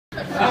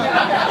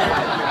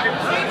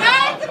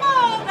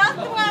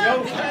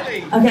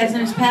Okay, so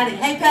there's Paddy.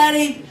 Hey,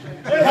 Paddy.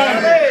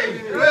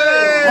 Hey.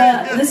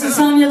 This is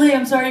Sonia, Leigh.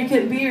 I'm sorry you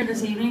couldn't be here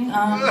this evening.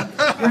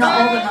 You're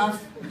not old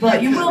enough,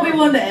 but you will be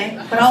one day.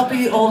 But I'll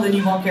be old and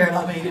you won't care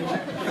about me anymore.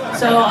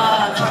 So,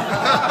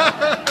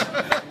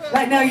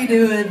 right now you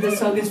do it. This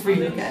song is for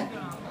you, okay?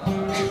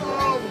 And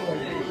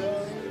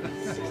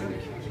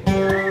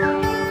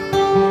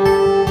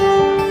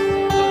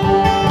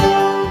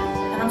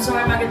I'm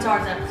sorry my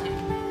guitar's out of tune.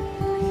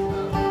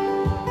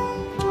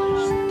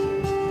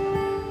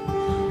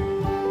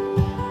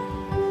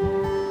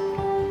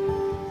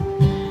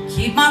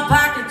 Keep my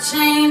pocket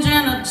change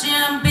in a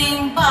Jim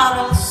Beam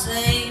bottle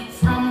saved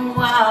from a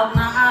wild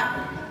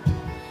night.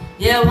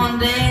 Yeah, one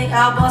day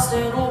I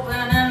busted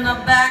open in the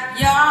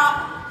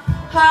backyard,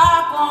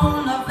 hop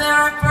on the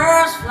very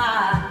first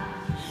flight.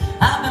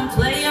 I've been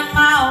playing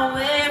my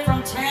way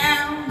from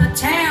town to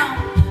town,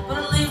 but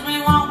it leaves me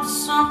wanting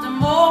something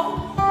more.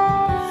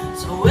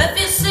 So if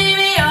you see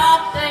me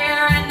up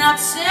there in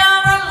that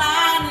silver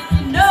line,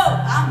 then you know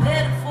I'm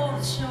headed for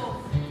the shore.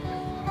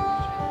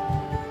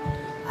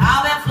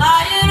 I'll be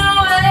flying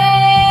away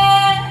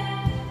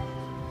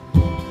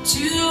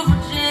to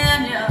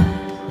Virginia,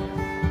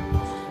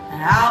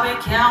 and I'll be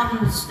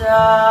counting the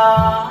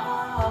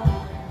stars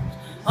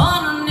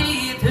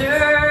underneath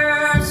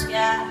her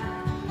sky,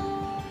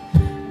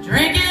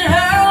 drinking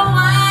her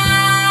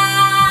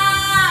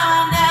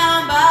wine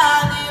down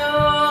by the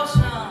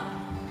ocean.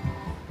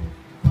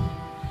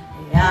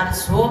 Yeah, I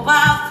just hope I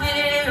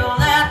fill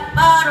that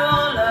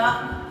bottle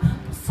up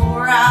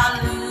before I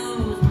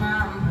lose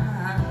my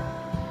mind.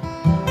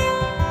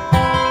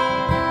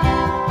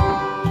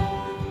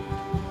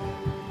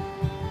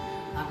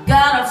 I've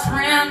got a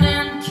friend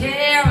in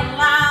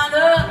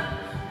Carolina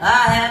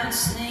I haven't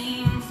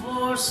seen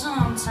for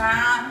some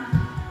time.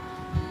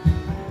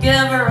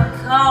 Give her a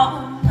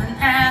call and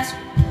ask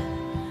her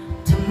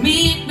to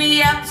meet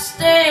me at the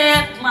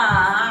state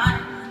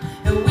line,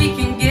 and we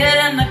can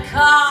get in the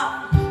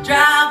car,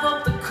 drive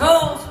up the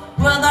coast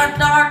with our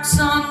dark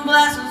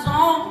sunglasses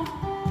on,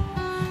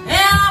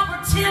 and I'll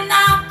pretend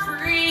I'm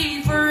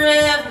free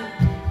forever,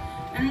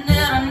 and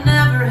then I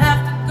never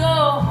have to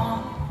go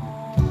home.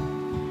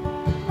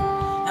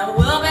 And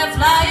we'll be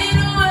flying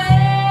away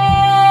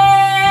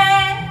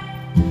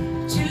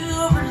to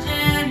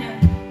Virginia.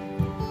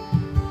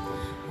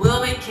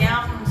 We'll be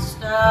counting the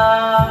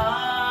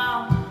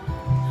stars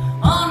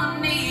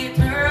underneath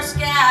her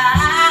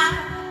sky,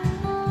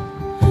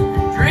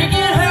 and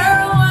drinking her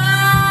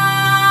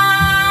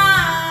wine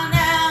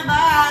down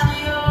by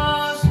the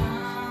ocean.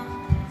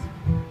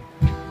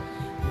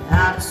 I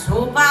just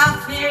hope I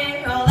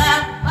fill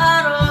that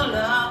bottle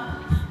up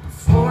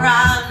before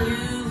I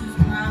lose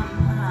my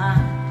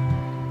mind.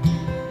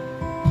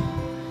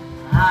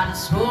 I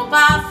just hope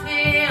I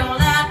fill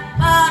that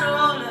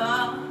bottle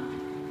up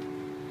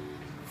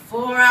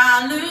before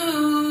I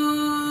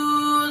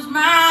lose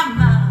my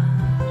mind.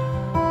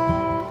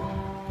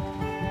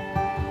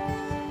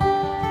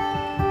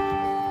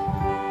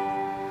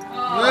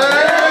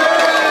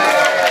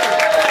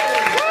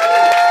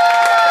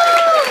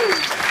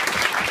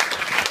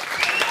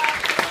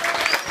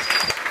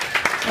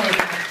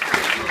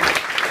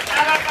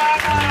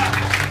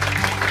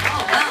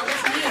 Oh wow,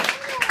 listen to you.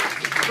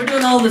 We're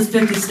doing all this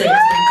 50 states.